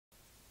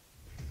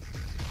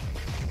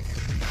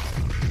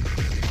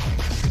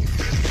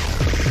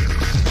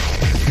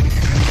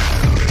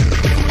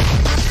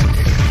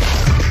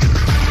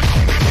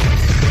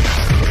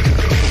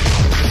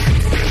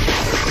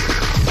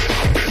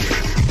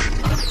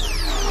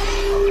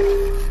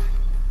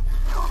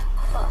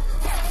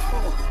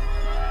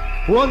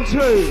1, 2.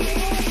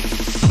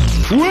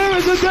 Where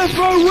is the Death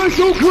Row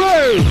Whistle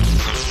crew?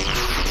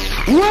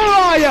 Where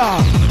are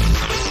ya?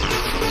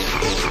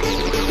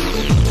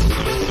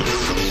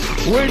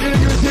 We're gonna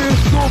give it to you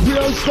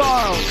Scorpio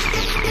style.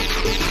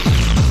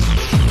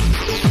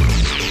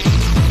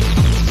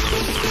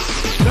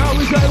 Now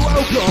we say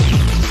welcome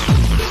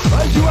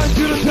as you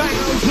enter the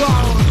techno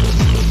zone.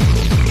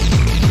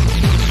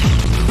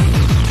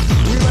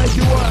 We make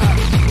you work.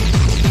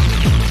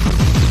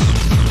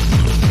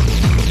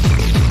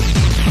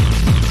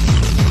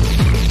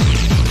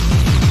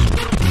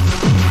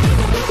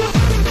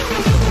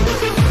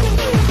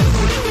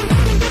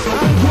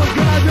 And once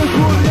again, I just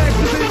brought the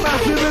ecstasy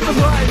massive in the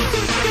place.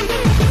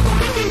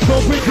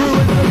 Stomping crew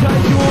is gonna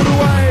take you all the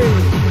way.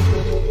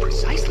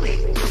 Precisely.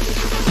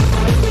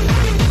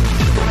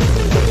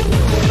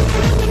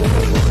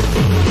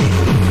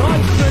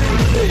 Nice and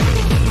easy.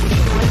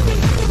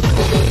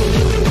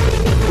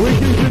 We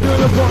keep you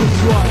doing the box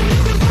right.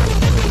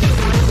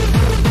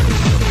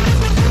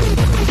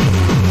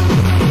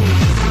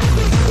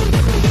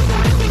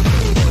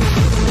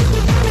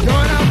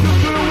 Going out to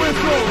the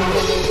whistle.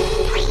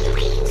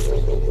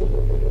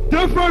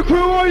 Death Row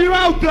crew, are you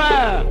out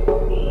there?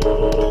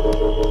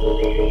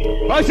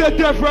 I said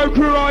Death Row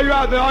crew, are you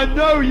out there? I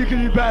know you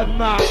can do better than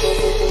that.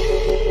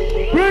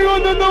 Bring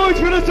on the noise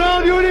for the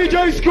sound of your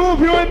DJ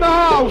Scorpio in the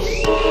house.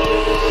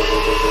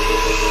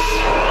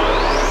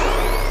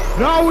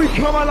 Now we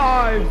come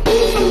alive.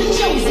 From the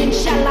chosen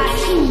shall I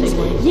choose.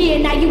 Yeah,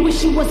 now you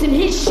wish you was in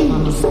his shoes.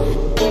 From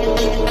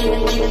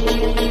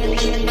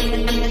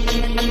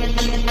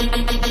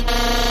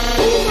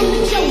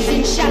the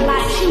chosen shall I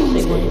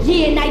choose.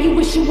 Yeah, now you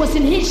wish you was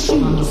in his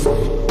shoes.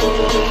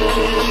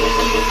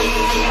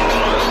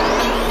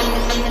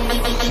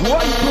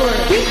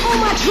 Beat on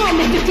my drum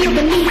if you feel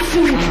the need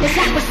to. As I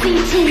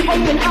proceed to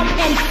open up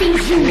and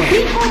feed you.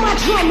 Beat on my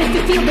drum if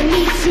you feel the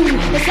need to.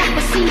 As I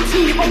proceed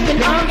to open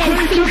up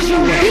and feed you.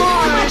 Beat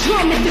on my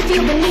drum if you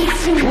feel the need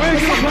to.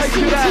 As I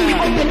proceed to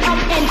open up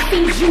and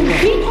feed you.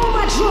 Beat on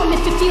my drum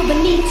if you feel the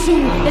need to.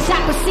 As I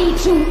proceed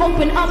to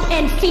open up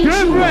and feed you.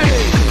 Get ready.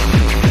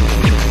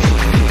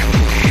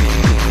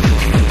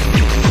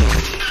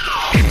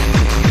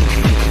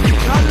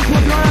 Now this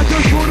one guy I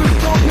just brought a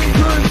stomping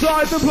crew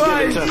inside the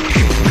place.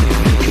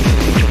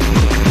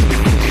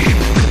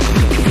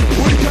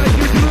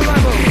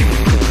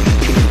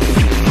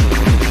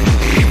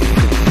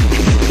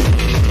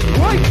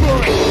 Wait for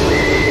it!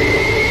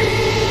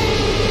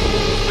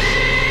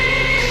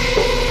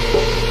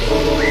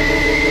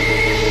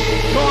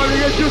 Time to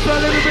get just a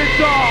little bit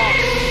dark.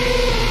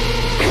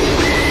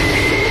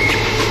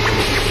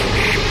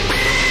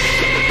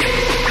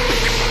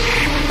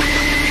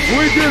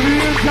 We give you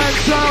the intense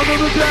sound of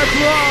the Death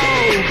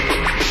Row.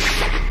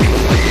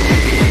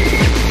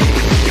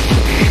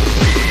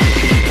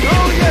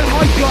 Don't get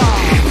hyper.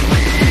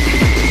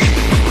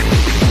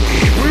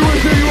 We will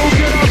see you all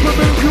get up and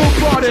move your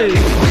body.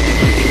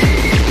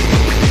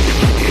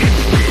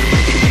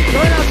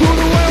 Going out to all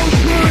the Wales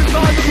crew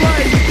inside the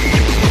place.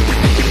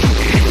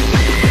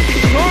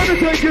 Trying to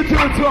take it to the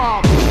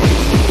top.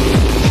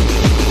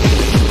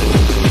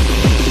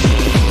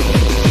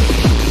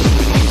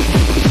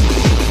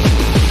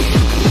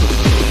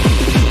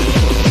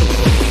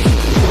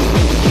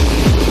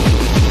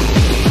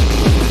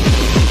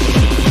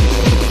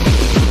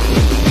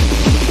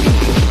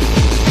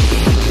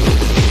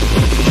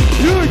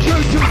 You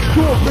choose to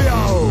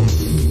Scorpio.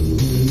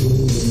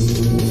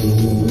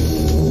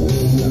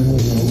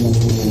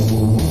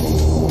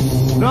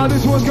 Now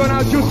this one's going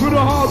out just for the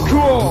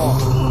hardcore.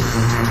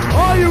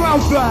 Are you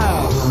out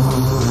there?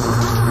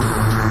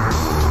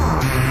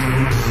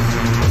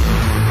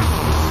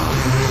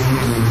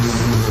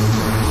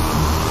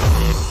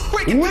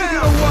 We're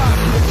gonna work.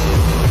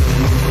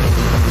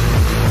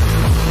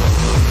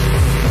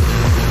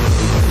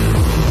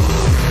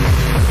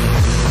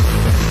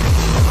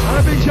 And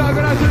a big shout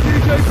out to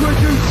DJ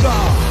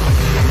Producer.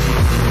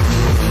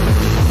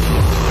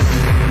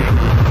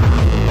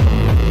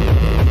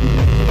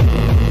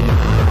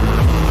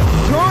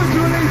 Time to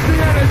release the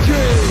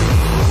energy.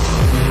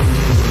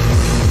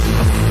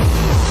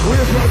 We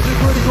approach the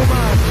critical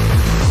mass.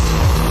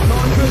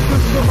 Time for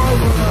system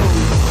overload.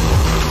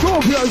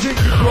 Scorpio's in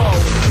control.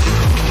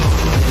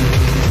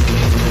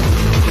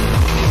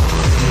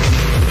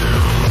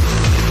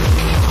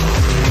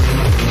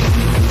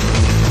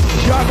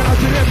 Shouting out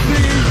to the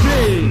MCEC.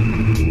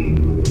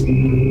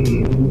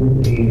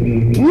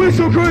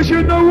 Whistle crew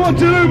should know what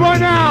to do by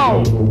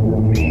now.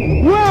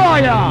 Where are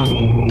ya?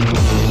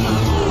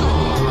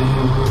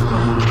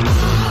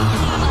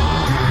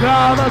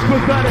 Nah, that's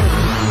pathetic.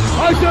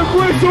 I said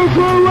Whistle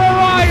crew, where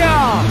are ya?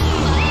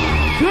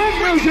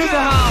 Techno's in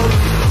the house.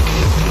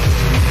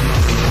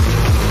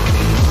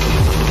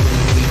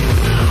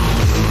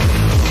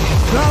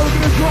 Now we're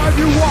gonna drive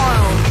you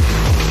wild.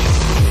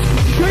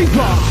 Keep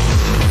up.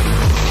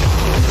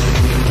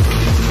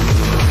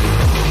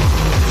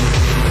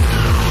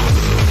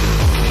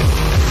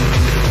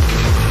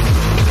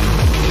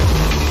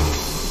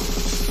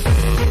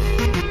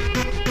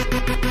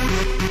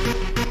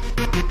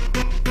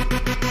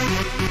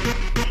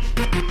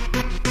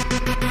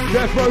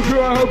 Disco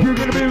crew, I hope you're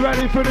going to be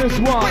ready for this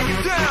one.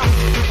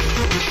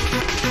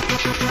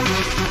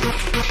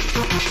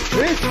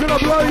 It's going to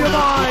blow your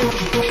mind.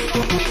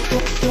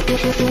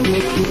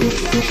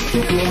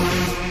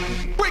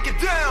 Break it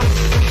down.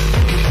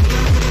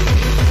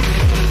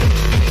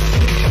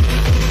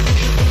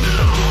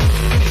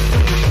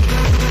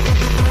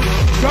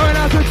 Going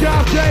out to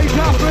Jeff, Jay,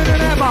 Catherine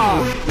and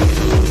Emma.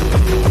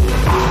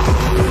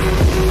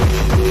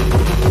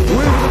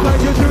 We're going to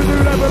take you to a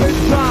new level in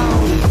town.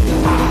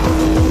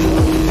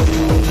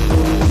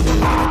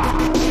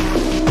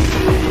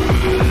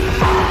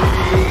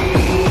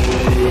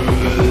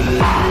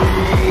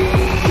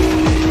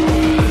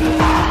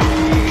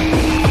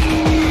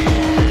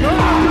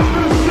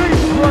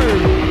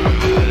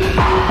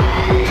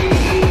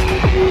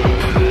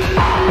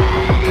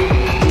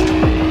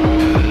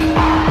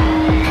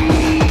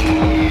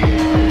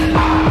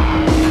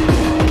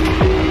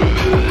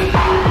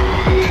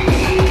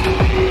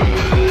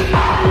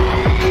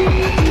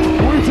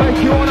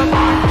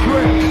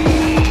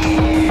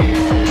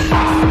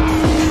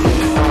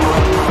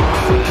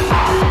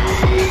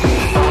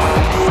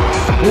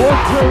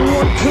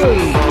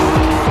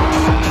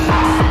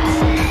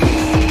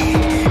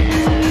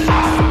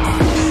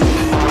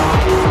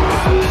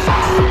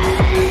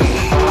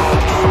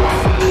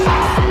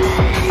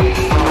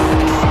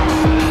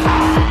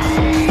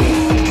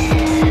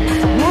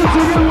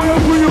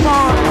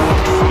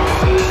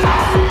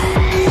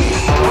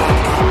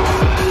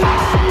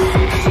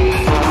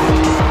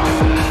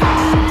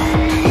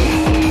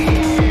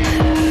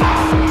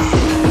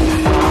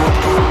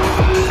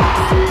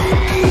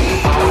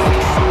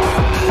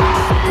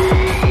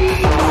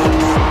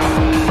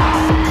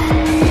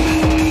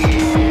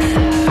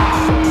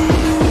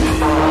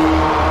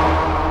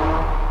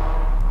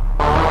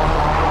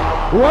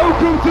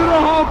 Welcome to the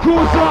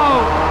hardcore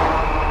zone.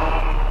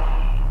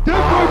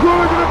 Different,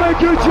 we're going to make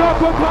you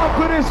jump up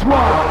for this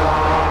one.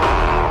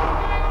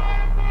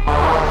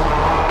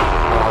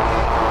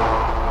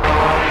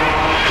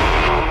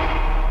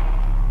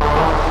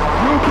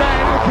 You're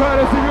getting the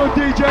courtesy of your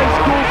DJ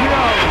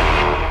Scorpio.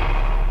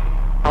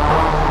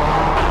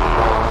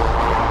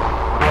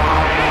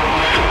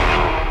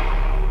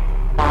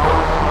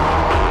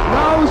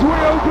 Those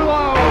wheel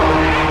below.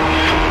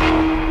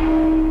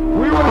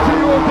 We want to see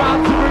you all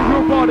dance to move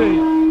your body.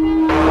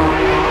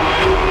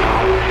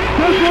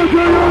 This one,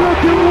 you're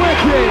looking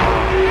wicked.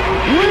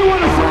 We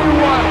want to see you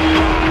what?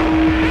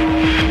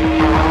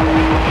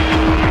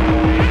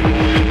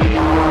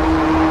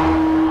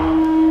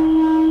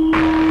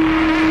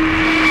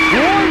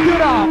 Wind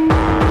it up.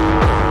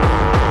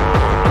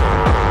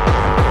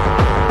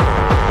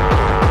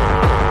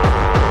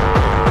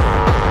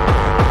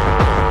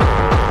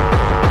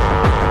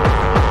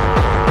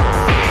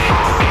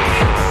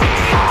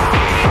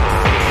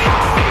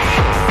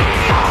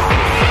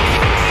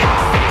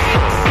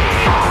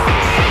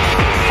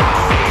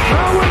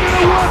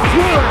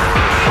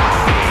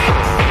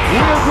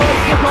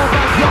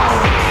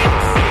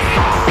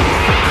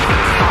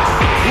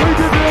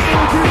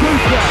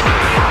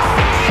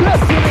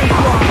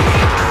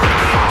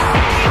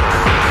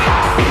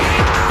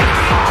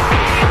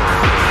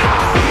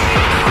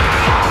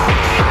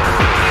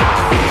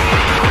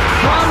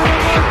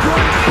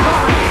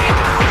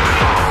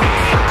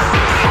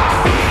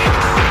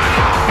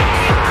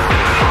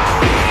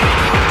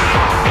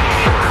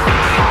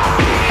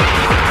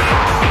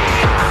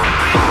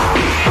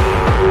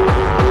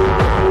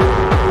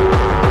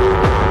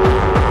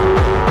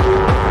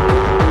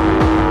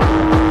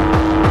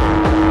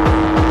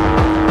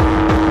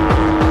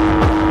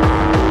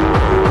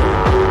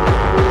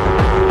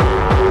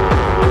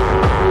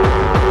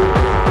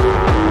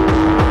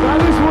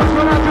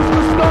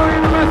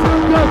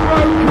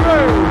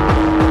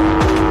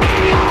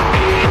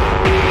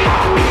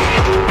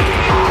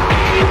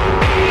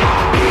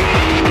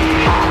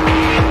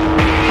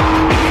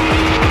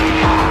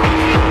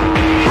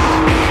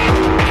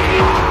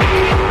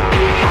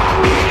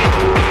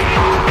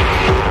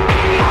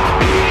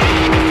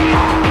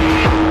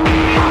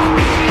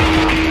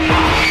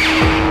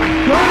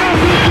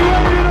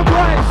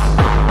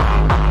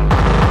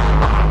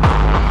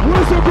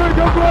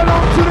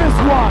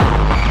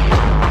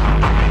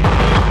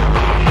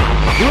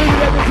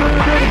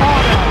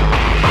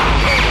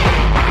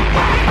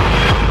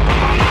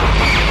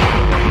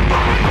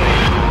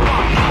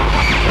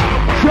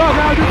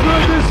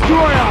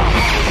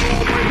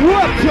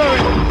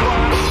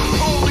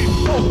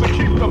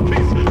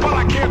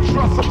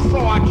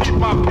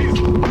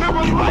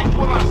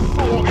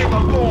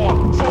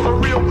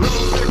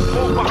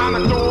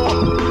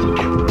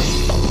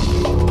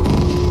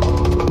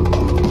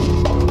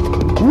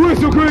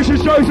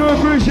 Show some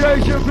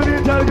appreciation for the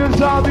intelligent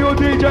sound of your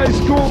DJ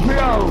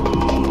Scorpio.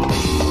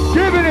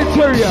 Giving it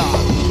to ya.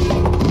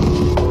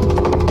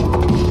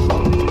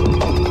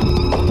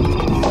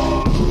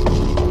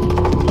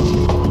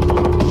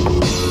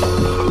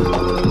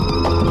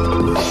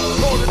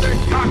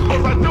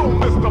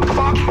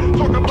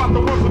 Talk about the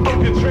ones that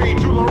don't get chained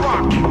to the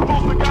rock.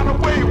 Those that got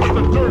away with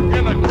the dirt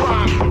and the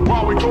crime.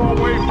 While we go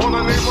away for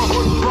the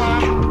neighborhood.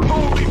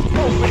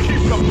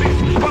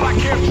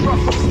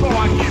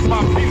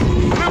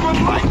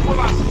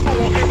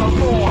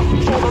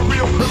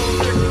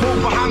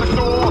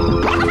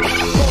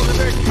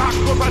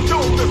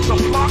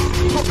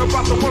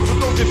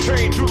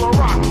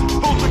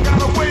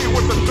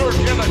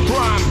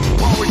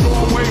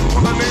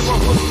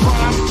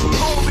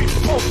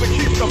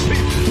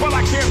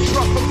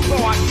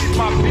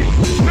 my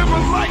peace. Never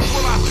liked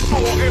what I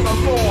saw in the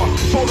law.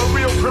 So the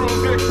real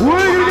criminals get caught. We're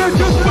gonna get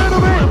just a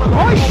little bit.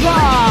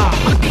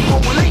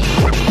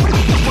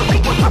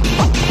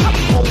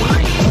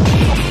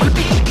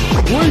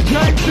 We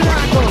take the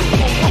angle.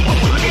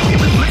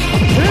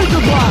 Here's the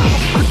plan.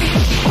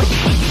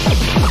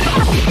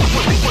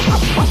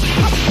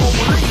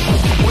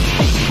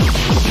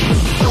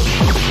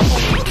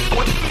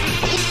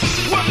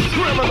 What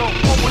criminal?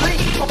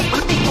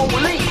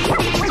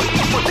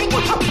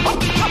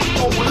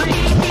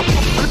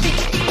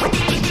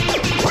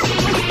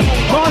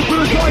 Time for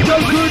the guy go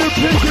through to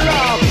pick it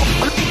up.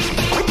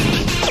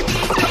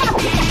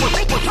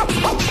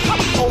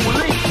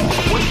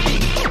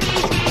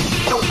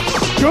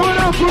 Going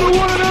up for the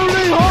one and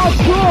only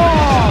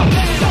hardcore.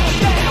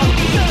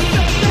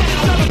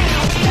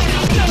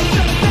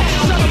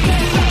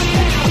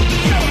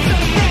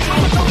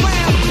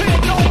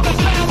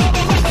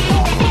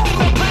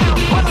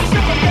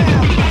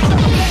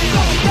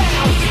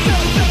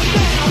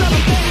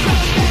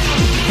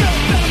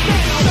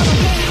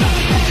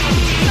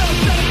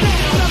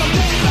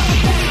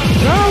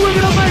 Now we're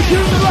gonna make you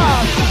the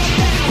last.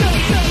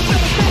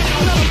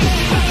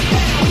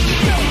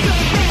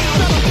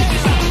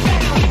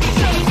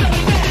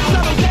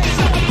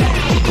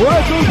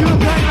 Welcome to the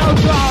Techno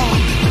Sound.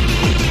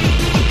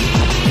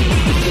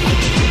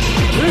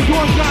 This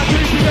one's not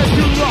going to get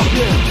you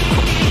rocking.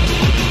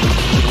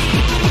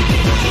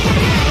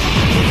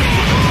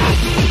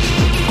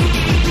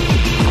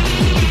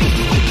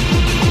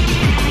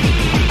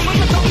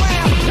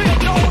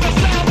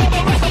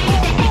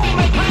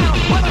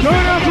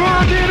 Turn up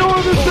round in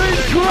all the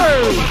same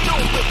crew.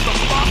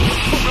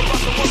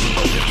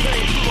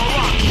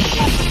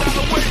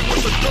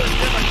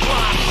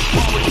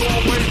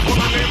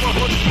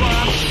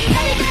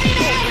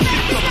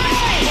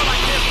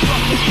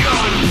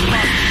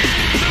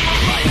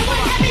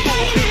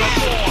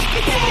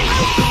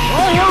 I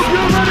hope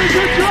you're ready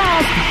to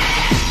drop.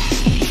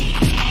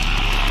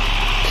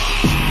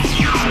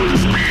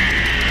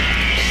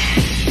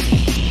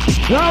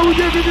 Now we're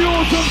giving the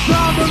awesome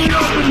sound of the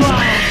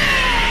underground.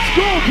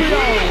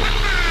 Scorpio.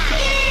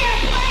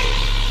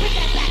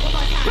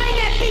 Bring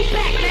that beat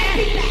back, man.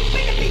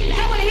 Bring the beat back.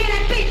 I want to hear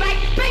that beat, right?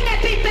 Bring that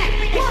beat back.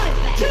 1,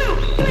 2,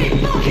 3,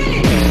 4, hit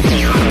it.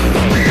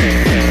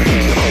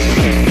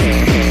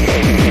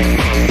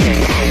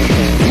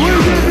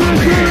 We're giving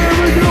the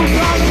original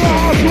sound of the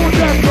hardcore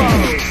death row.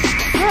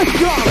 Let's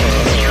go.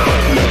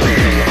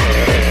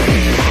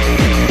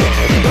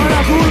 Right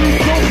up all these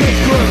Celtic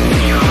crew.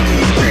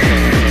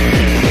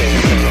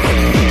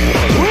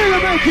 We're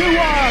gonna make you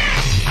work.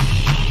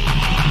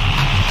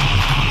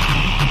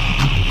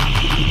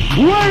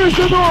 Where is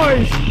the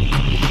noise?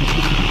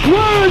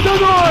 Where is the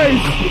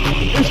noise?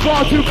 It's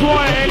far too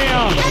quiet in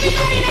here.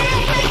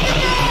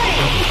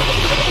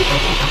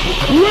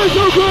 We're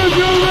so good,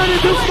 you're ready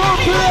to stop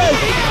this.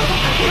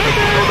 And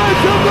then make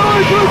some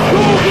noise for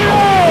Scorpio.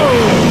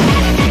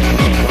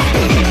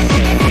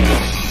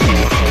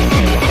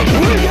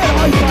 We get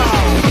hyper.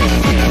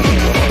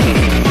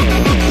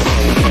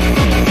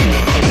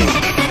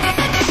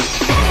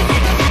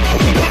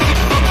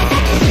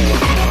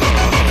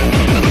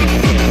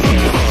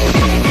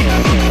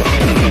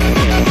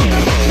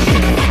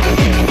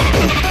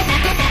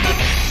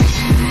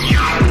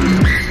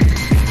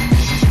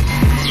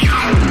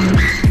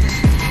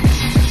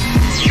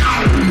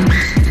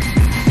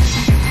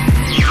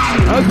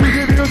 As we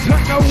give you a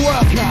techno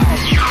workout.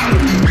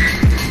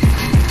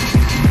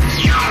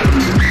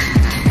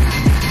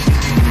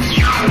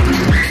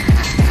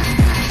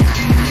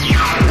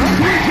 As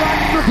we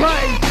jump the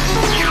place.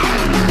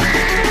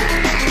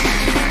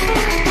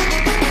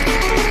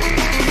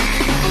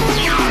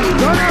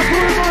 Don't have to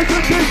remind the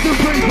distant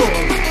people.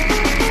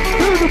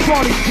 Do the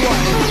body sway.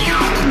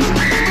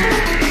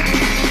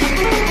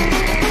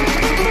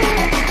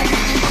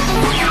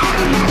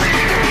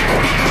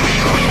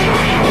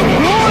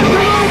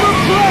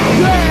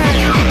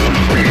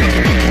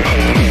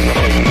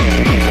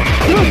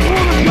 Just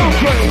for the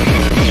jumping.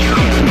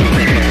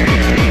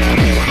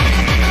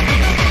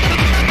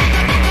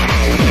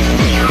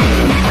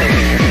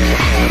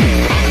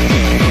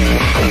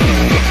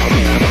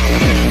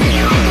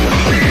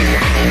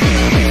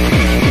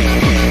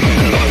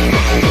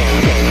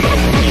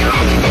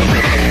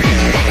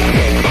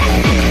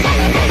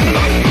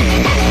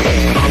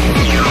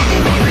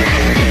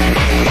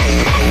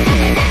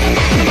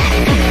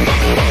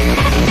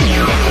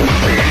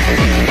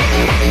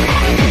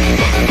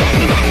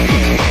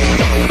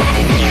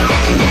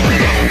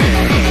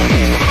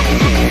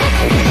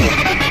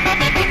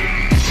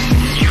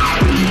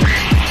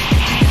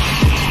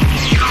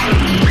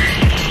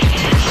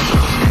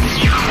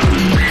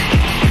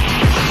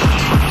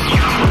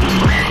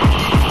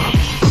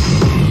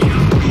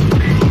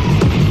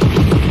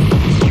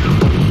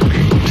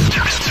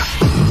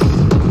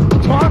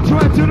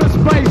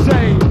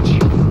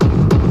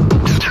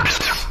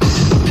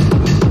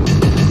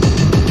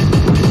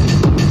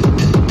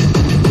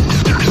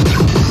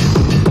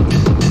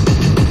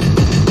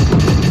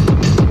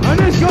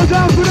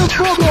 Down for the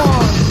frog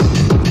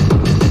one.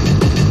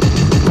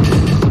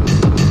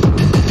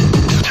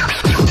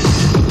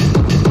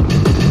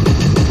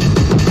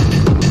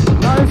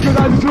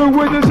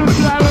 winners of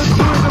talent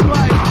in the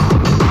place.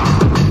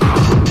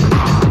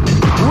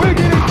 We're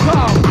getting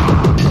tough.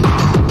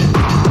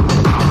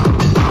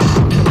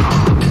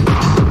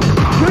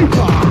 Keep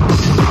up.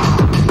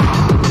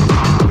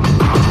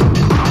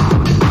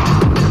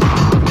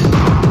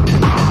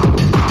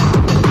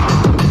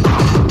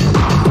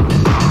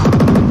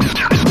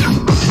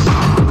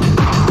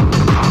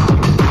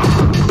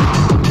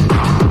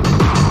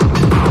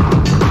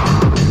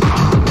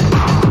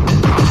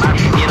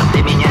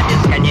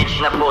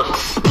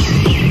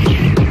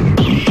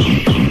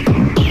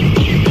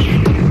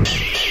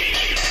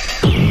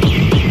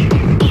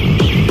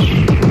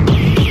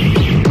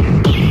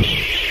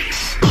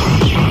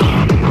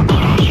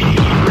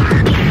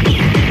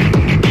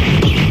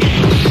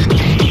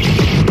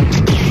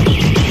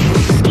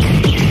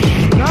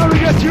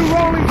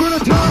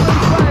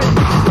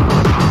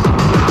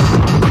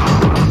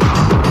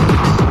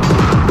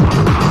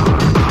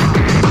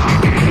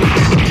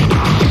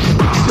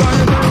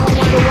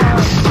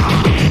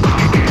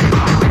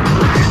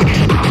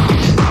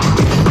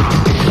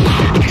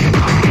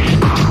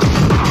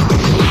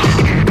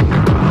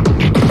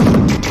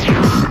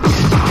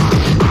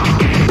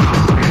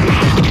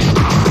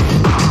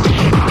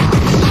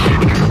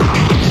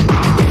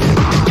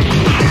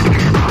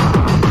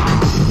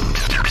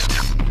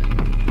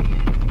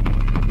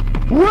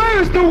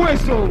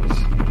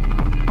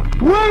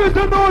 Where is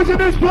the noise in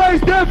this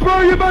place? Death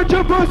row, you bunch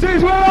of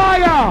pussies, where are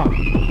ya?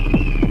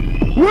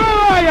 Where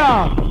are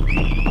ya?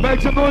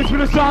 Make some noise for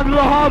the sound of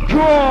the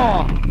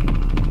hardcore.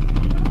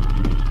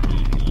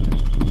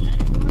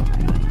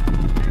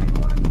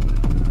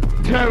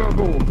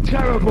 Terrible,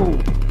 terrible.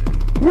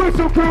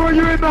 Whistle crew, are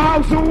you in the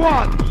house or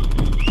what?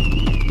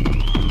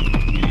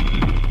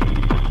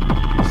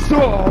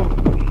 Sort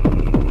of.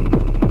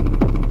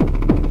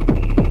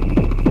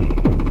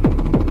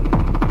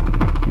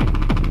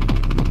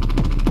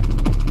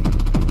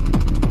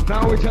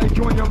 Now we take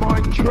you on your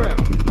mind trip.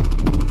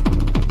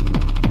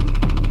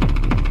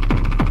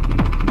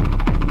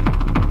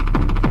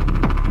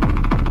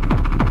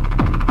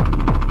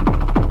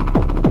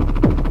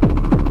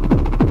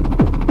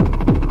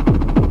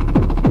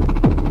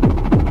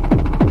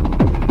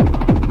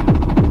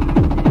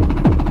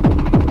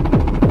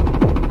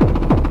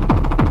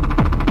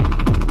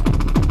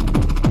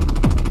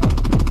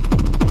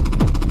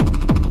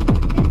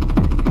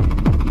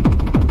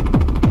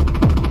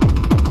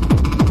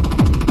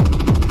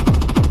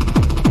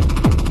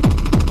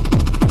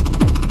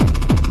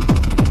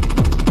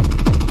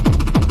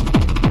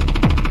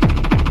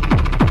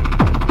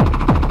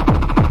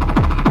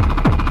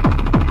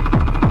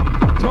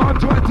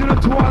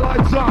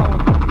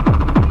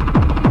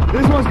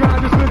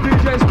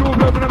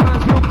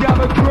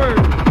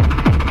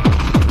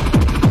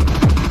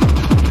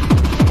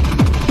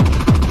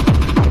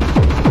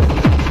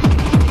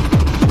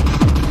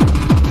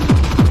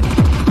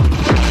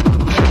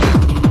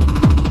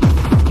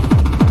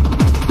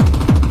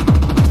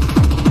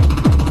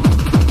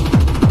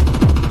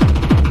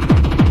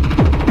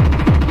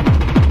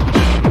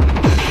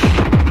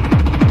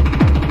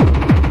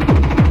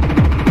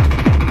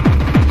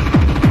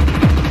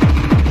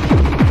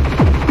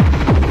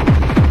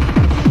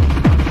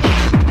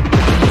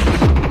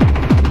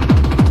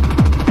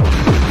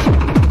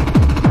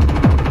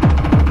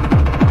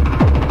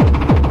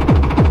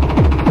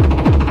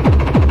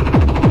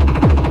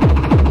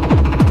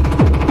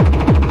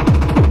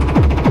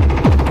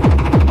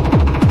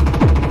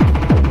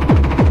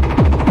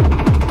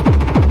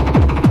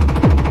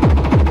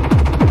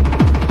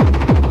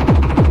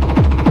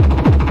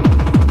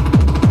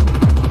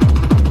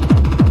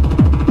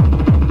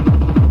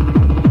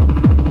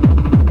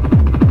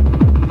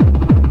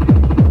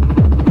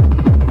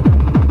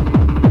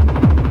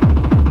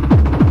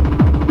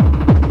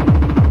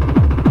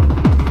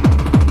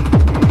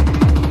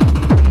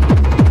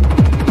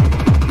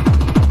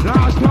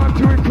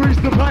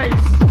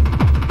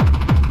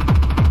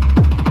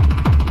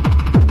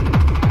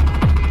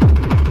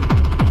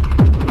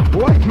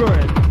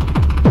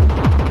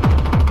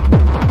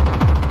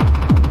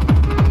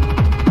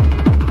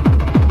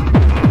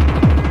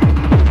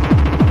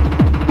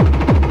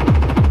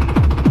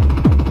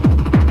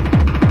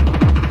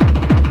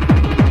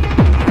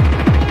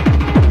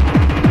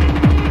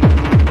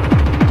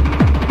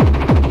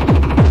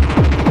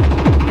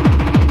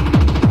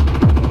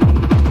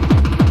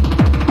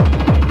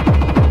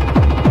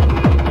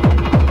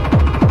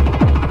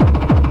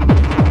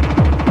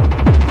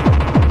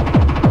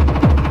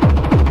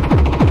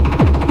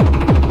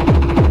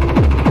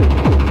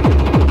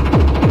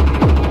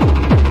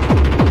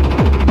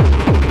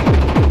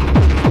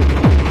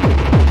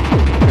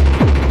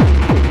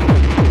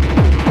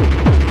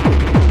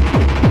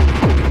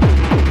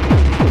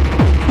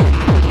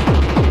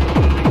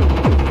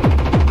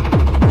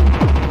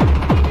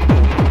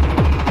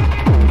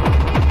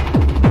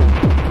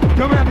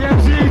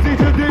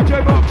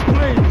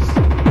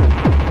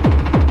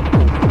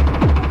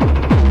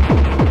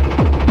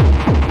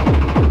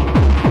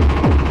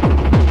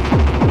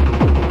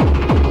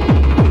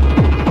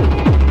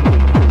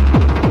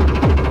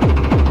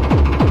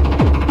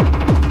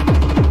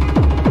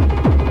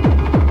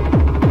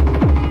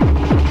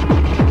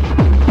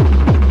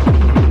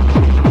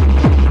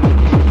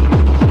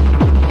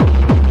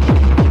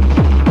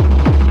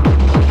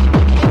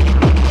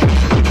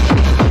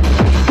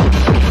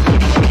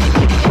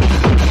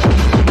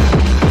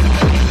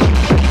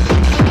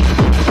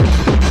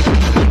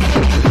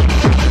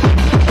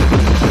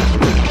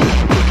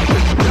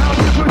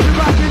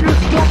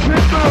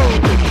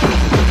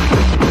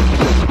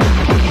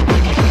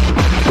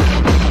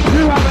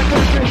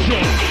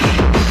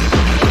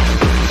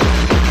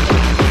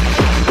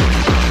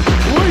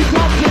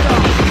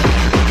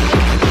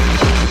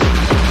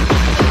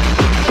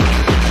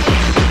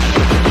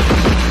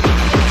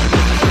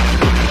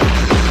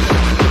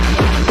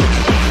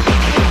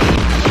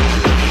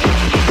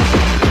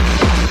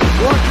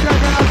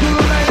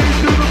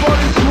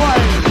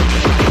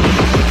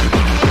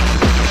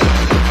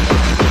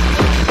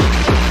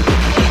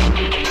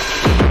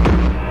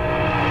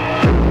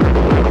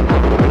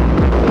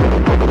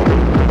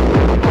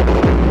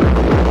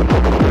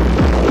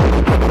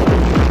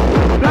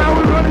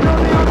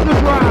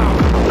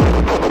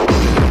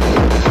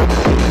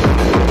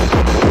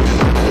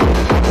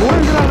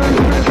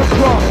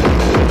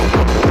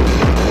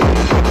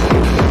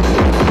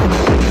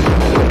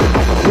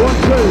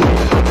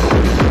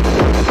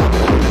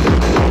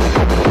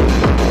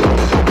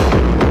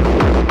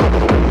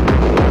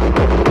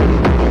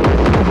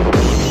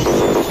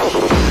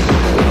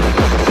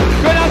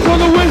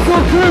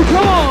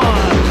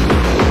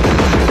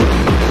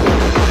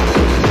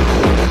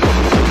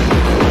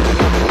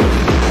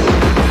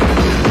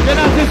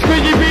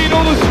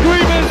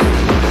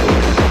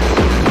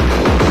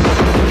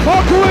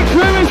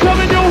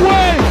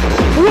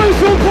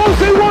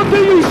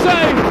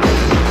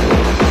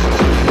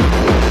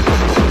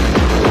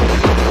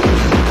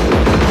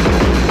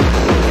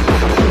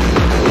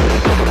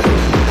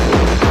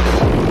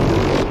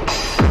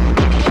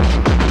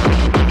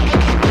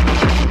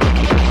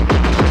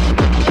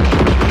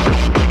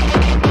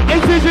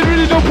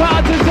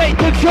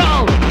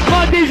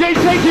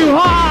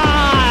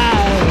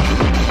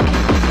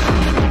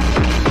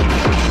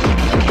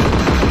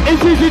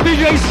 This is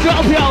DJ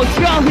Scorpio,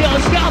 Scorpio,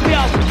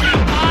 Scorpio.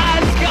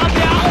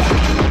 Scorpio.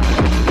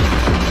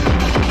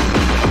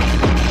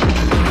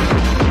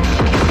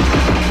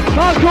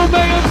 Hardcore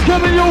Mayhem's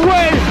coming your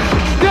way.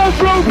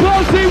 Death Row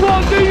Posse,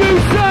 what do you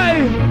say?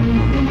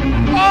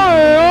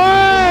 Oi!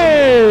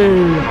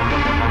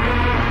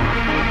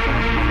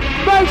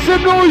 Make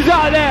some noise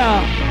out there.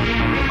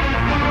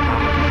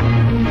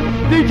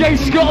 DJ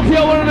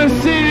Scorpio on a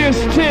serious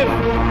tip.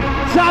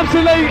 Time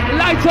to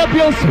light up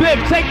your split,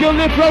 take your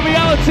lift from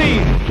reality.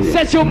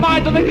 Set your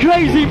mind on a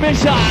crazy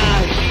mission.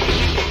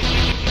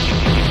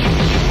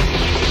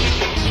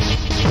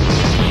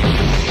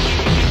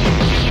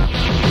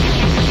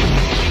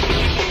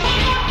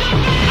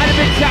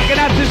 Attacking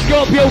after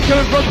Scorpio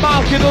coming from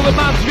Mark and all the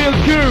Mansfield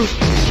crew.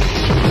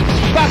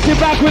 Back to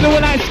back with the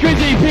one-eyed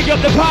squizzy, pick up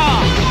the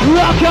power.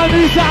 Rock on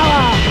this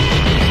hour.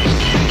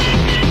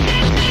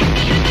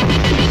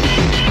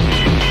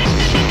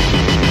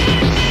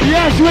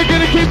 Yes, we're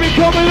gonna keep it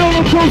coming on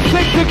until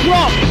 6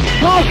 o'clock.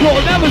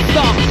 Hardcore never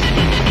stop.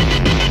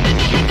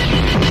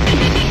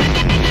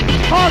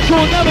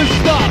 Hardcore never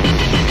stop.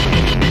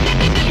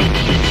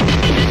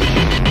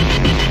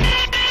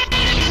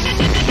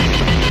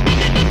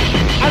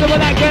 And when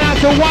that going out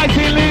to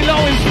Whitey, Lilo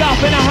and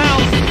stuff in the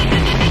house.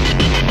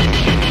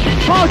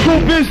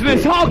 Hardcore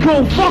business,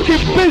 hardcore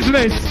fucking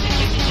business.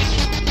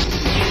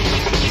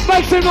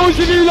 Make some noise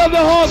if you love the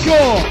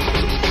hardcore.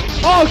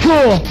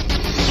 Hardcore.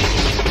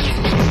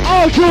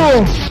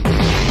 Hardcore.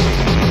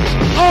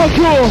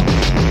 Hardcore.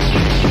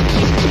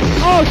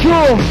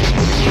 Hardcore.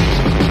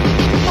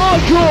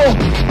 Hardcore.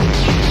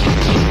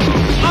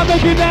 I'm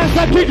making dance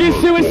like kicking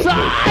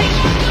suicide.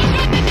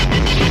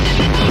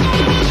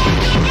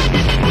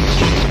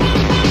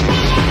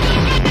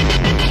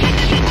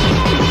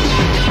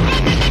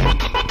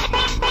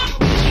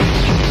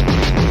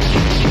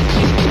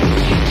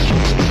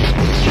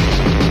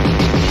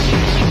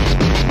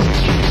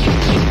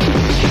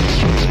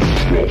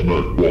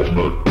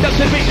 Up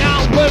the beat now,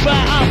 move it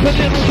up and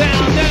little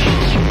down, down.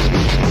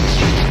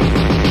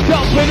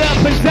 Jump it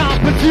up and down,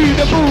 pursue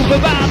the move, a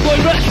bad boy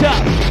rush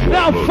up.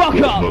 Now fuck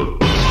up.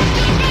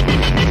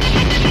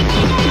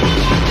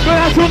 But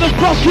that's what the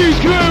fuck you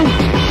crew.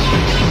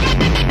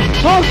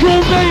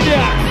 Hardcore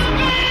maniacs.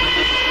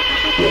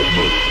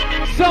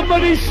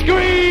 Somebody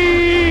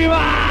scream!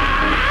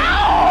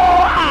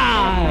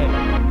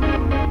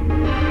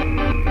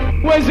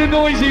 Where's the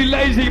noise, you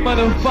lazy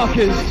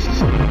motherfuckers?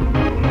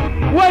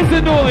 Where's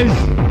the noise?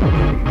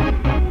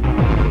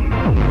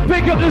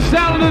 Pick up the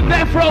sound of the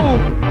death roll.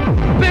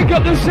 Pick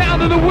up the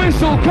sound of the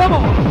whistle, come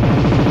on.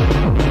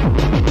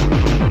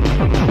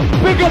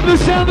 Pick up the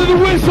sound of the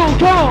whistle,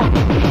 come on.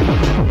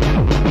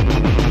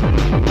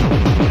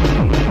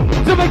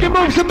 To make it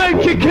move, to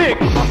make it kick.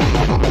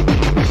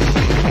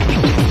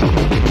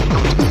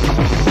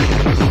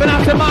 But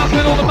after Mark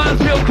and all the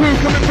Mansfield crew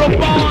coming from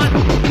Barn,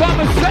 come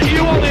and set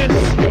you on this.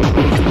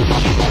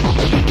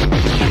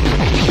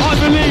 I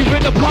believe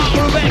in the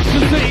power of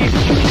ecstasy.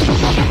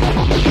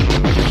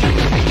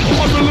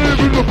 I believe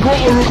in the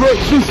power of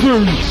ecstasy.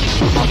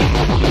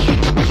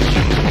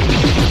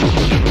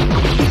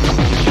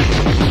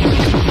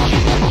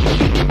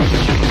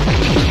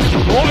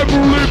 I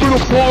believe in the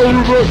power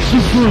of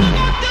ecstasy.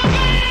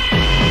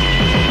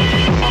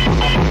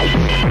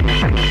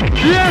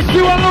 Yes,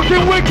 you are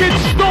looking wicked,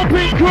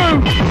 stomping crew.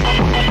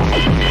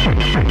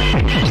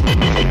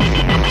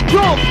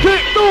 Drop,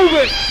 kick, move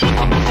it.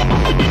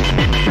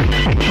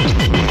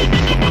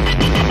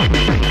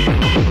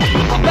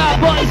 That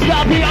boy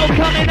Scorpio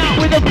coming out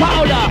with the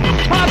powder.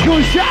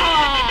 Hardcore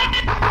shower.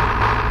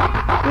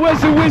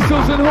 Where's the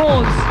whistles and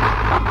horns?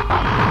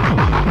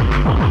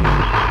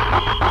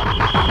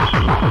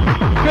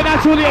 Good out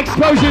to all the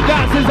explosion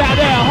dancers out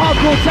there.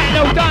 Hardcore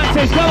techno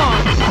dancers, come on.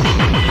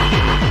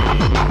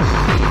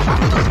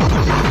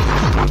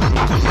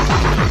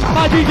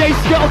 My DJ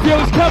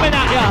Scorpio's coming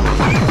at ya.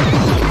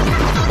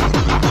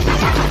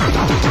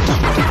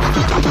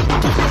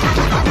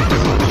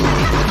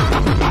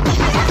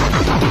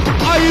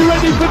 Are you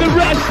ready for the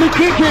rest to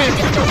kick in?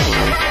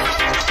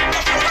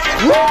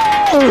 Woo!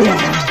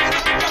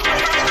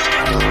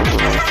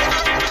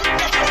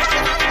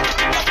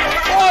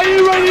 Are you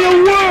ready to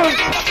work?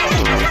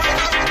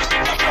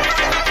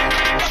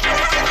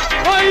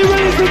 Are you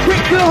ready to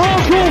kick the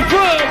hardcore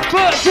foot?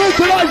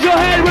 Brutalize your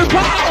head with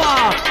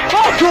power!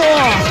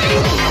 Hardcore!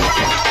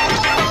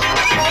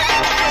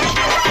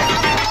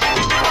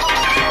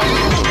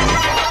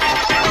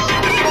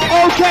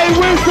 Okay,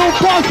 whistle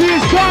posse,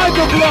 it's time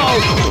to blow!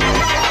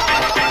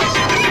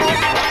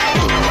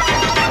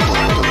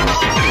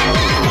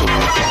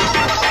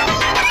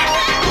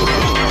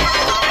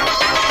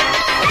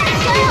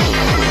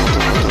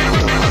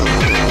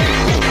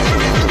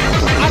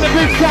 And a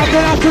big shout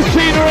out to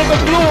Tina on the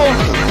floor!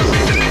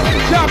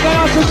 Shout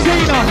out to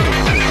Tina!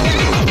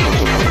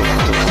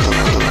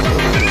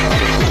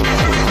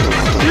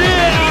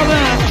 Yeah,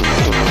 man!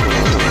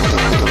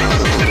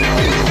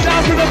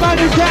 Down to the man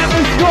who can't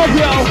miss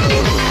Scorpio!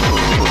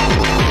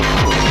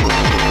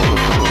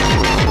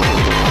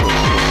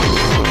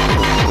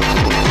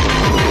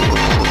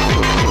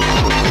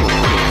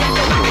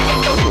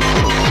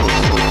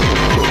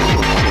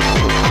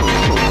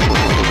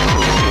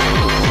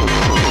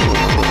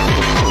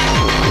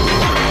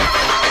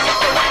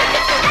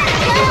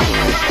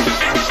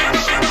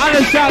 And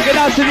a shout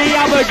out to the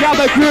Yabba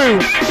Gabba crew.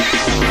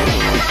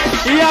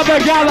 Yabba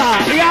Gabba,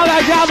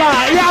 Yabba Gabba,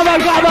 Yabba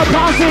Gabba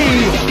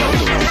posse.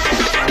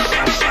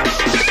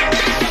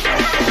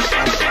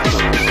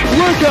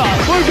 Work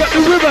up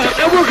the river,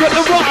 and work up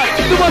the rock.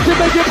 The ones that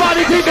make your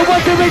body beat, the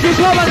ones that make you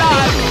come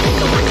alive.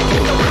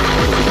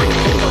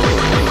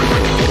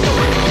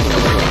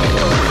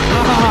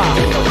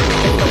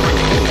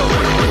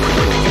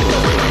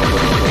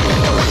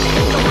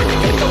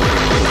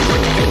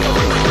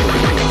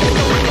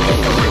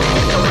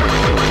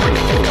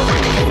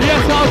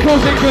 Yes,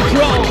 hardcore's in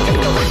control.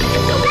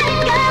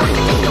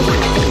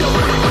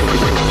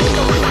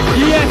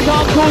 Yes,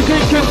 hardcore's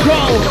in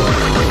control.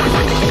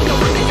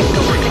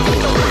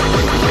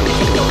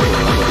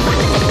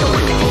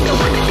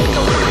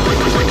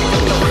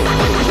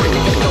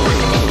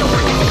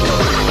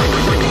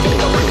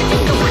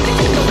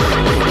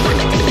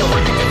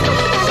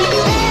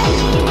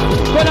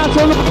 But that's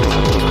all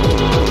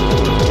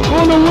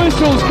the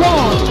whistles, come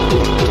on.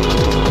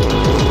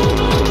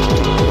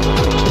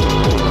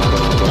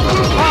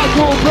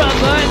 Hardcore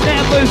brother,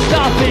 never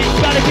stopping.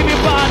 Gotta keep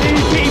your body,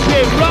 keep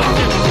it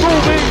rocking.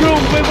 Moving,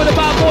 grooving with a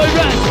bad boy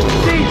rest.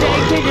 DJ,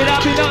 kick it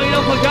up, you know you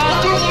don't forget.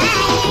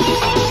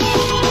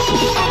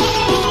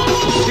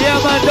 Yeah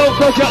man, don't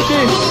fuck up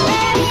this.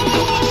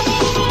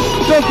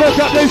 Don't fuck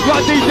up this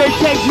one, DJ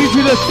takes you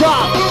to the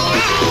top.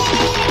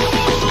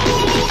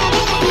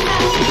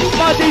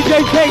 My DJ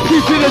takes you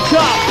to the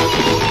top.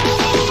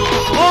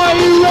 Are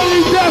you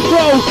ready, Death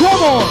Row?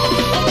 Come on.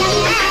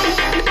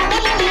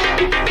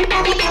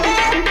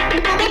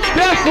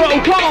 Death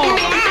Row, come on.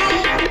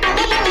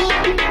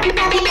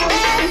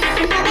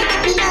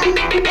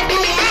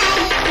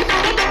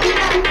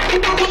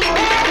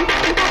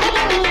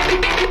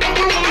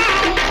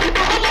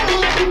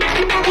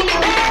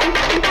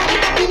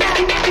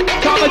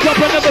 Time to jump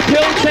another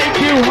pill, take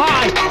you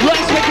high.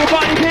 Let's make your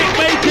body kick,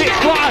 make it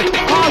fly.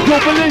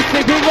 Hardcore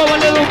ballistic, we go a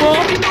little more.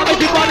 I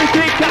make your body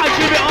kick, can't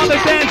give it on the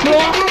dance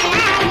floor.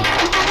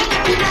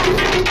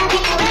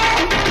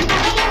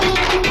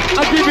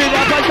 I give it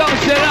up, I don't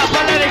shut up,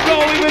 I let it go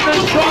even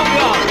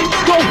stronger.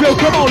 Scorpio,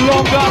 come on,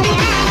 longer.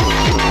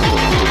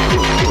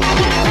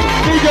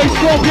 DJ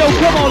Scorpio,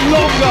 come on,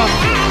 longer.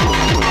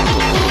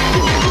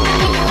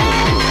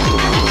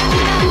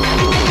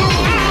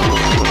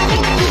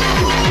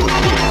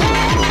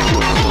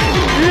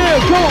 Yeah,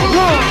 come on,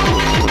 come on.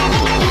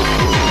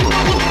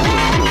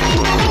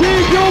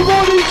 Keep your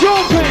body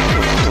jumping.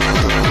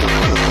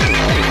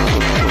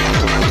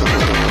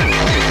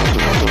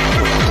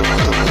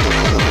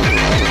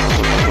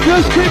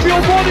 Just keep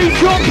your body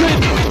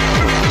jumping.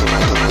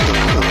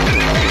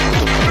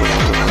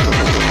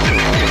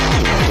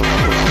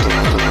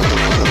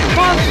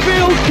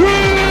 Mansfield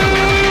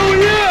crew,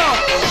 yeah.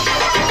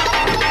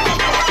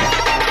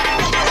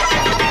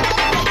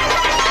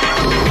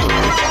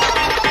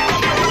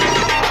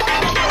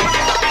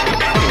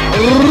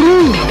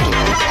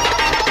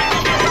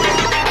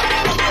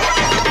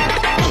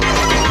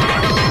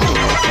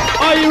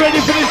 Are you ready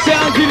for the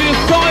sounds of the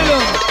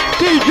Asylum?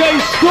 DJ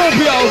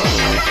Scorpio.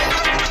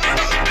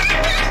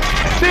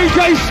 DJ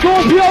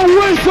Scorpio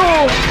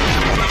whistle.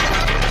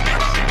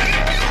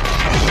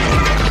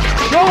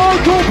 Go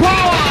hardcore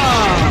power.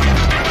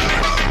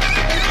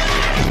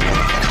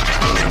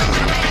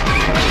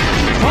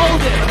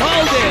 Hold it,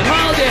 hold it,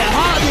 hold it,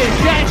 hold it,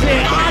 get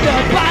it on the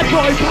bad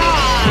boy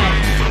pie.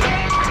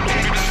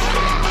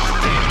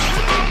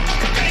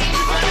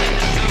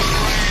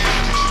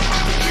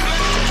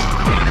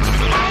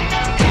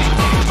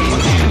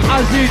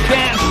 As you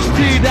dance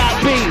to that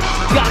beat,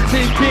 got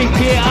to pick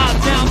it up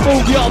now,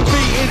 move your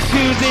feet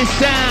into this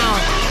sound.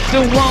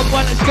 The one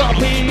when it's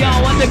Scorpio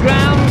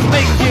underground,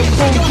 make you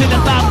move to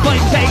the back, point,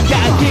 take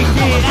that, kick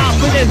it up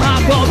with this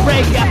hardcore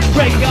breaker.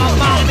 Break your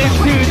mind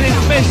into this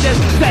mission,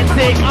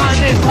 setting on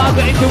this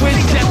hardcore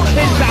intuition.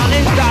 Inbound,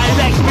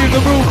 indirect, through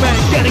the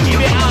movement, gonna give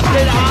it up to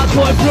the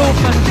hardcore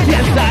improvement.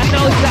 Yes, I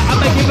know that I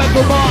make it back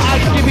for more, I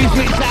can give you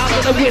sweet sounds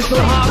of the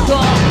whistle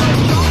hardcore.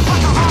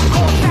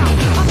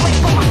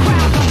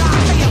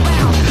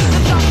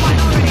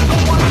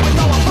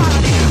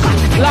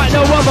 Like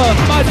no other,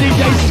 my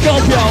DJ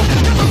Scorpio.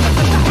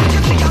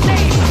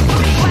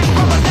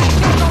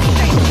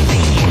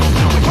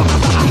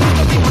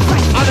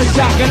 I'm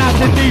attacking at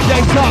the DJ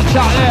Talks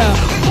out there.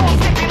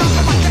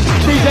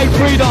 DJ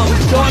Freedom,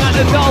 going at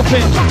the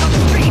Dolphin.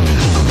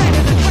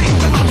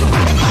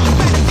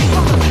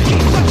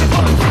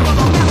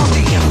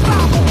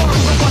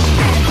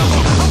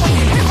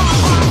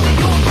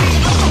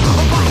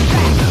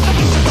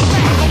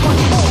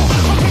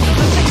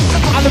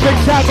 And a big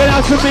tapping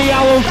out to me, I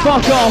will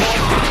fuck off.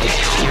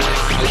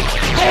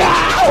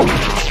 Ow!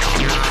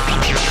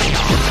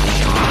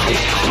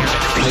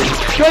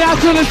 Go out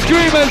to the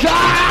screamers.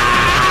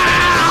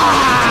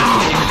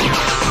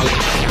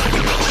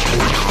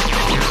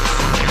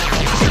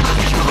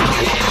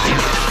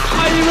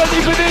 Are you ready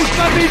for this?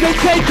 My DJ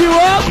take you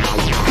up.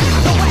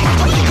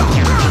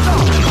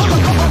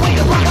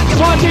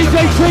 My DJ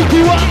take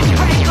you up.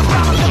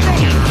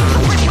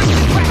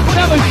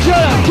 Never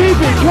shut up, keep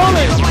it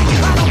coming.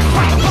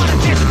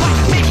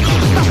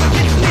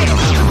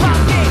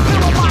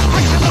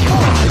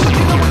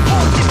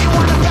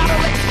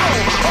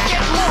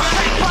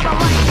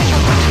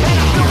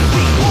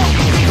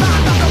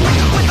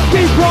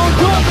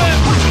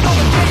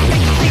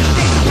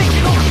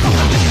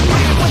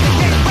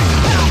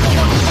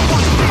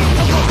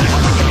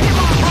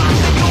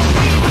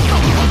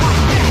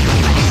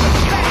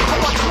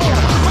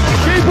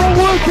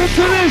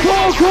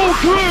 hardcore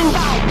crew.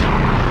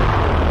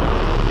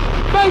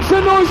 Make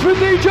some noise for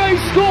DJ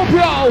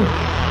Scorpio.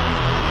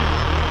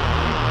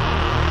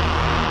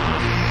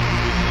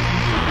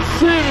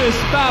 Serious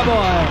bad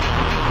boy.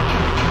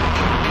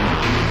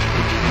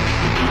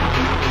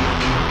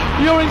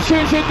 You're in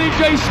tune to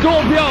DJ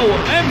Scorpio,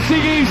 MC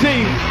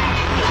Easy.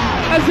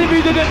 As if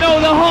you didn't know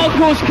the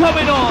hardcore's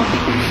coming on.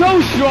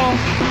 So strong.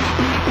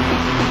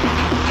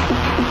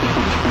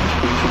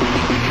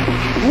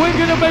 We're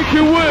gonna make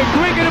you work.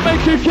 We're gonna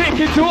make you kick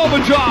into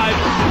overdrive.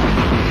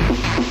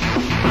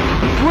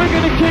 We're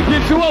gonna kick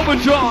into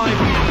overdrive.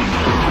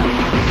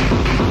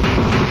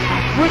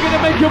 We're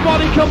gonna make your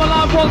body come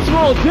alive once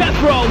more.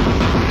 Death row.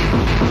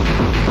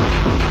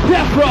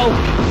 Death row.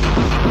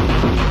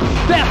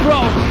 Death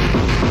row.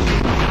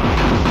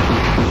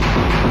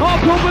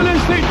 Hardcore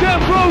ballistic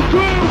death row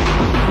crew.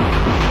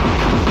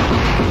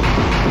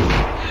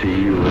 See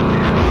you in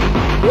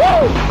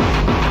hell. Woo!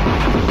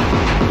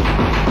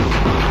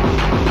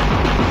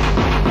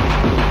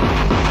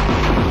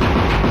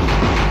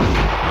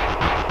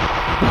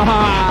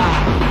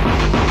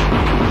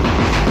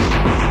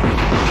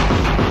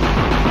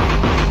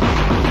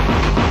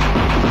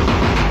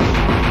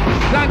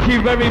 Thank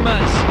you very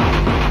much.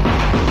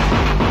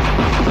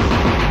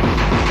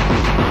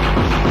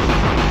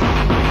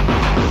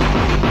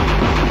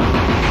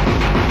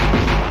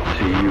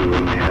 See you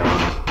in hell.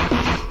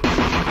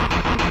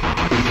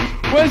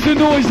 Where's the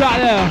noise out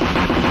there?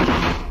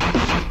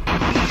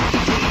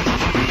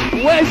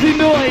 Where's the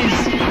noise?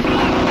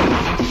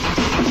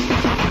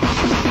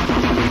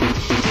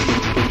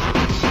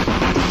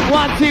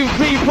 1, 2,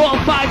 3, 4,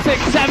 5,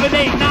 6, 7,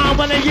 8, 9.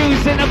 When I'm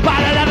using a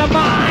battle out of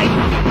mine.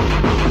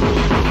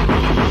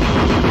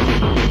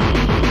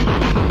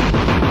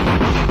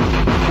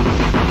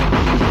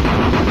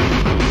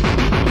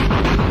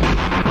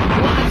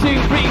 1,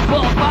 2, 3,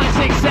 4, 5,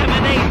 6,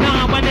 7, 8,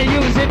 9. When they're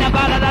using a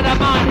battle out of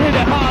mine. Hit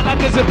it hard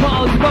like a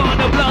suppose. Born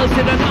the blows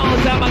to the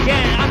nose. I'm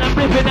again and I'm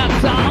ripping up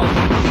soul.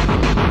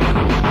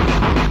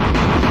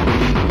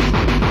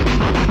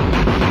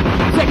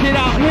 Check it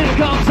out, here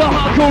comes the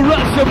hardcore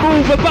rush, the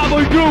move, the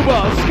bubble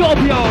groover,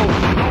 Scorpio.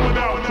 Going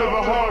out to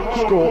the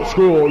hardcore.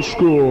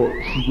 Score.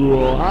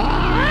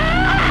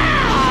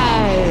 Aye.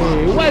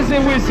 Where's the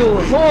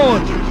whistle?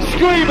 Horn,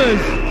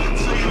 screamers.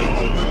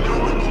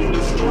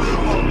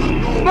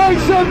 Make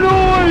some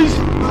noise.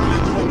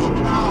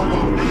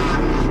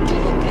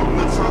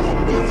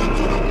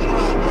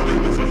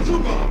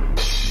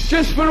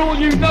 Just for all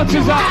you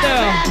nutters out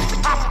there.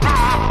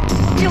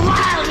 You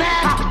wild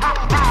man.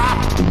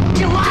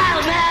 You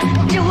wild man.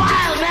 You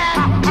wild man.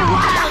 You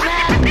wild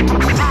man.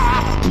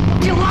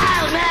 You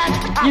wild man.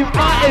 You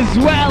might as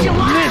well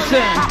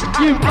listen.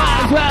 You might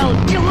as well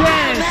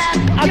dance.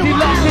 As you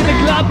lost in the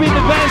club in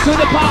the dance with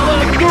the power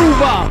of the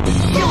groover.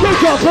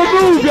 Kick up and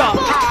move ya.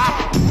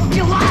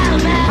 You wild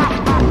man.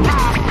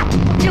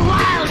 You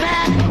wild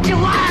man. You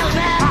wild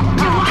man.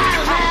 You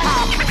wild man.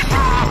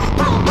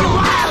 You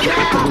wild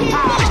man.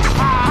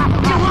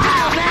 You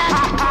wild man.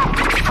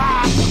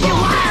 You wild man. You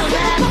wild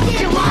man.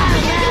 You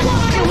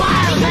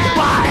wild man.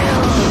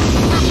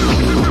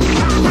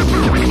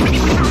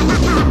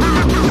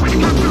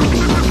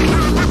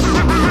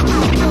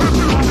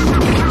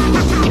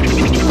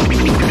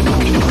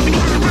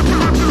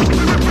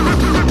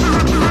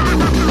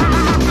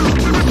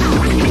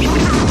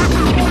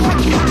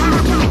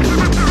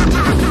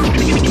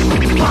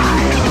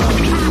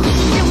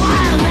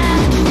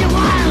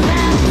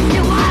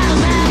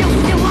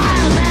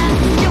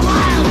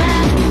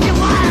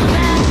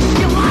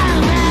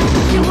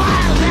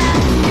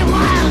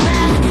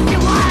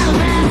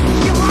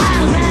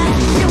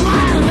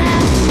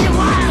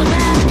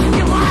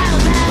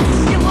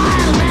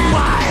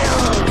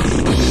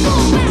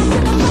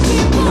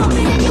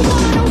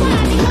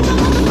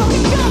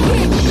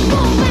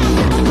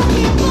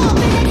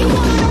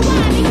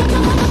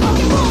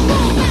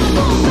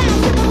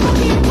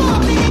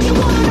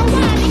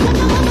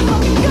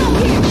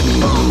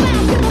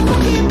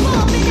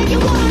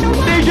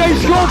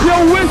 Scorpio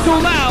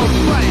whistle now.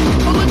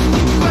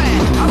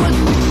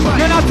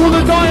 Going out to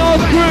the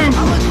Die-Hard crew.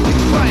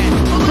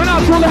 Going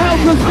out to the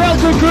Helter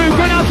Skelter crew.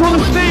 Going out to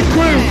the Steam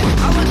crew.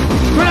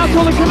 Going out to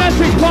the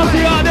Kinetic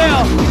party out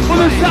there. All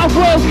the South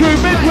Wales crew,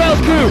 Mid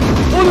Wales crew.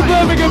 All the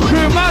Birmingham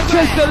crew,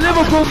 Manchester,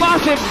 Liverpool,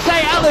 Massive,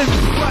 St Helens.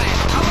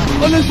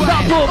 All the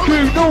Stockport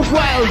crew, North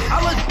Wales.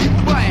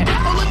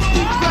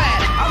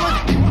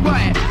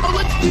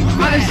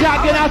 And it's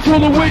out going out to all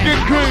the Wigan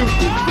crew.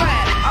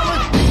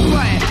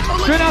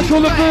 Going out to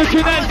all the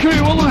Birkenhead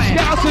crew, all the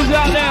Scousers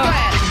out there.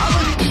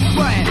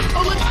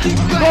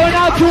 Going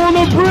out to all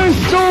the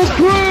Bristol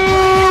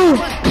crew.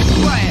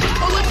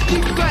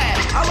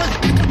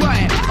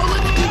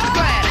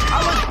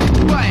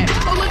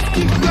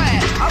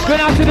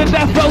 Going out to the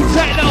Death Row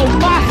Techno,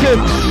 massive.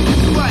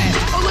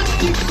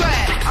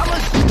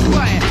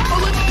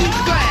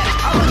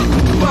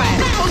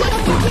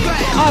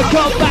 I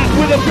come back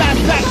with a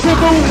flashback to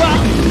move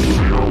up.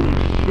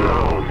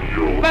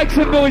 Make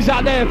some noise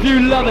out there if you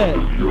love it.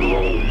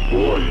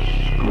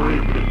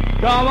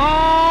 Come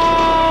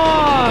on!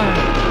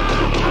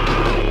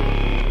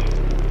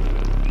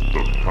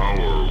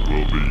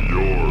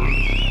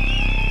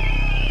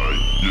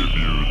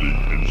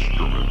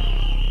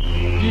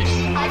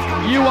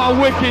 You are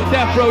wicked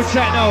death row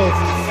techno.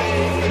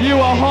 You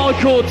are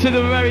hardcore to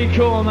the very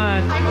core,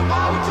 man.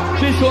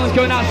 This one's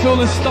going out to all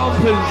the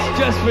stompers,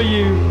 just for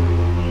you.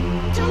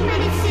 Too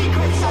many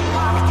secrets are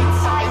locked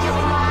inside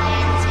your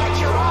mind, but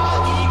you're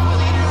all equal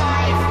in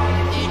life,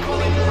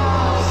 equal in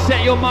love.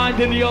 Set your mind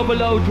in the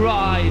overload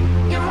ride.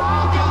 You're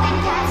all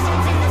building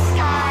castles in the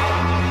sky,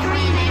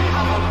 dreaming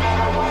of a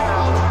better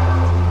world.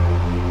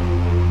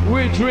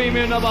 We're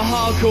dreaming of a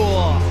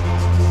hardcore.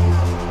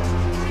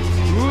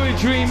 We're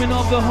dreaming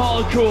of the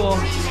hardcore.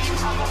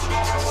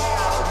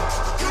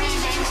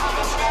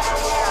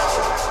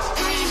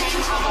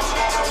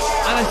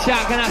 And a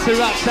shout out to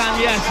Roxanne,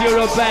 yes, you're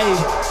a babe.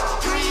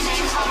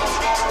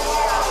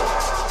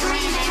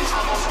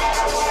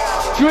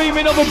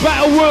 Dreaming of a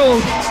better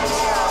world.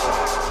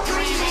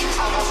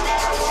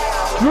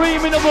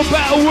 Dreaming of a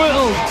better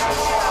world.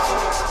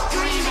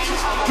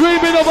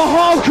 Dreaming of a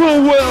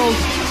hardcore world.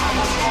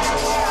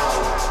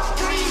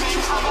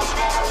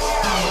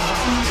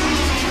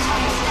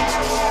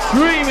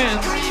 Dreaming,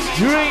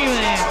 dream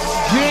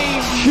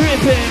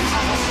tripping.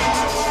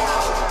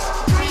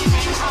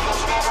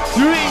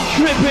 Dream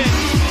tripping.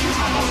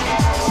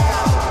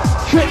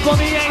 Trip on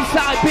the A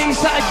side, B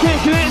side,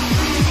 kicking it.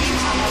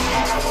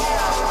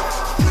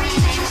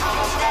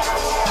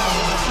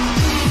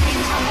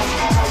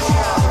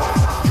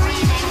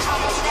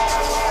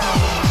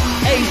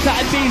 A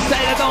side, B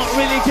side, I don't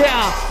really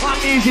care.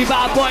 I'm easy,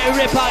 bad boy,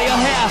 rip out your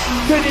hair.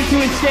 Turn into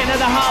a skin of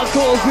the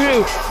hardcore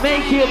crew.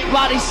 Make your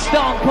body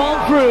stomp on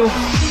through.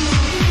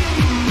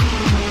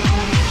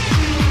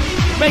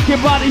 Make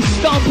your body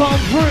stomp on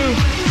through.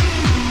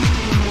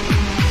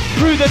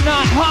 Through the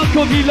night,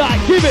 hardcore delight,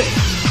 give it.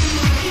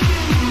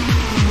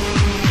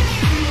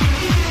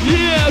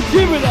 Yeah,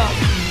 give it up.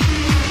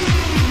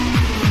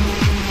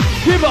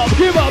 Give up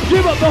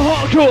the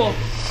hardcore.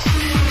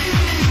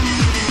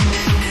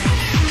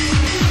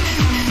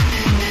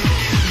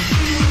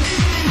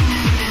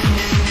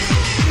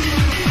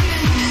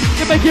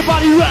 You make your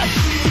body rush.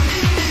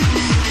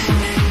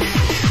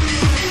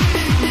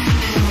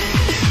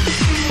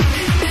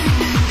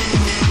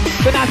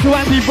 But now to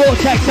empty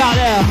vortex out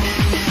there.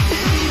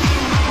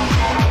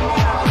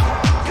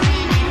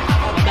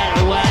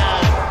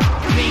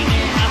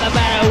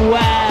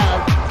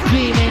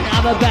 Dreaming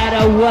of a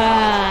better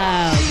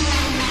world.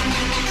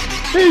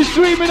 Who's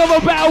dreaming of a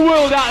better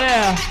world out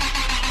there?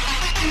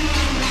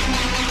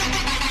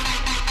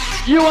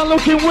 You are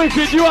looking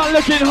wicked, you are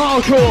looking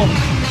hardcore.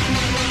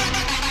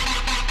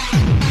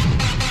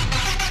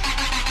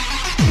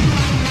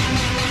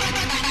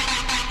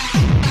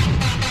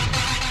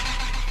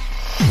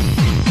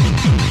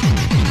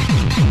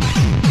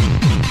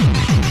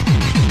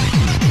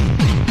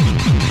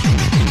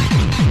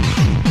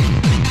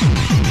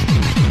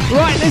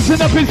 Right,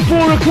 listen up, it's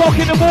 4 o'clock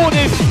in the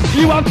morning.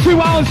 You have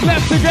 2 hours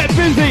left to get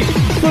busy.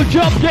 So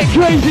jump, get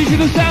crazy to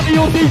the sound of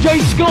your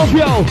DJ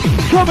Scorpio.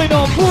 Coming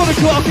on 4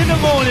 o'clock in the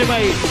morning,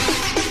 mate.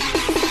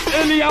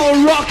 Early hour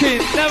rocking,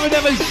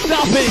 never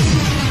stopping.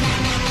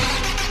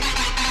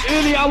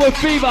 Early hour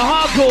fever,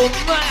 hardcore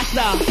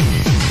master.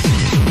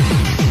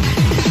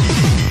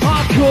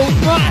 Hardcore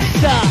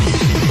master.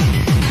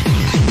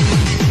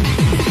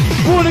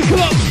 4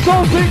 o'clock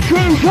stomping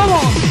crew, come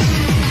on.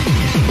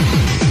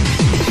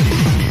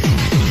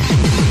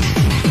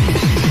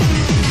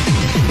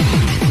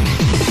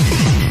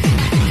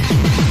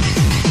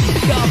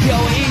 Scorpio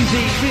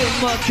easy, real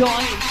much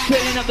on.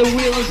 Turning up the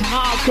wheels,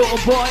 hardcore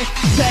boy.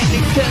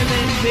 Technique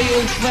turning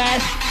wheels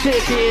fast.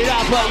 Take it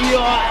up on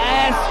your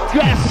ass.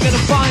 Grass is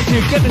gonna find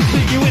you, gonna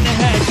shoot you in the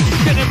head.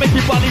 Gonna make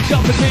your body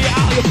jump until you're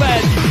out of your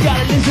bed.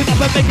 Gotta listen up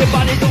and make your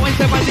body go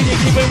inside my DJ.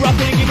 Keep it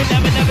rocking, keep it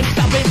never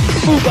stopping.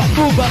 Move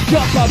up,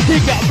 jump up,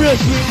 dig up,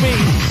 rush with me.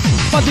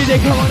 My DJ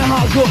come on the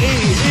hardcore E.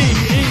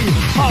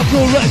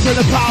 Hardcore rush on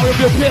the power of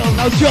your pill,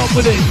 now jump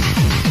with it.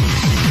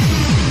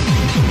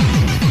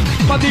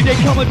 My DJ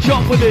come and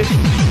jump with it.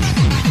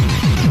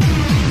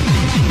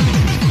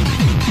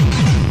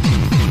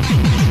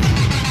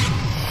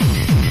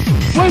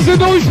 Where's the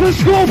noise for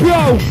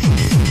Scorpio?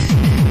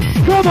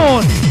 Come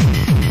on.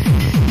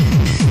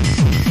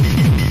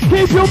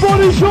 Keep your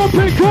body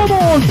jumping, come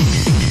on.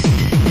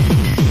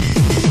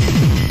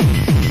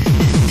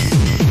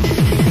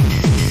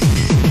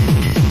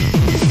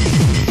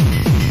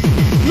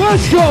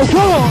 Let's go,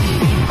 come on.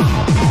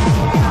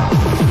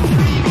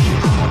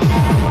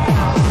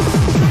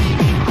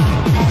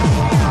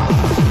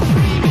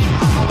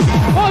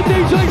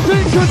 DJ's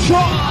in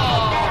control.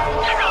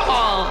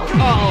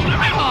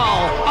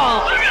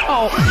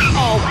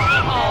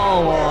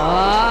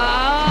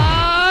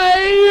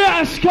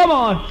 Yes, come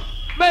on.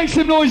 Make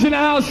some noise in the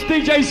house,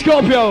 DJ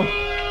Scorpio.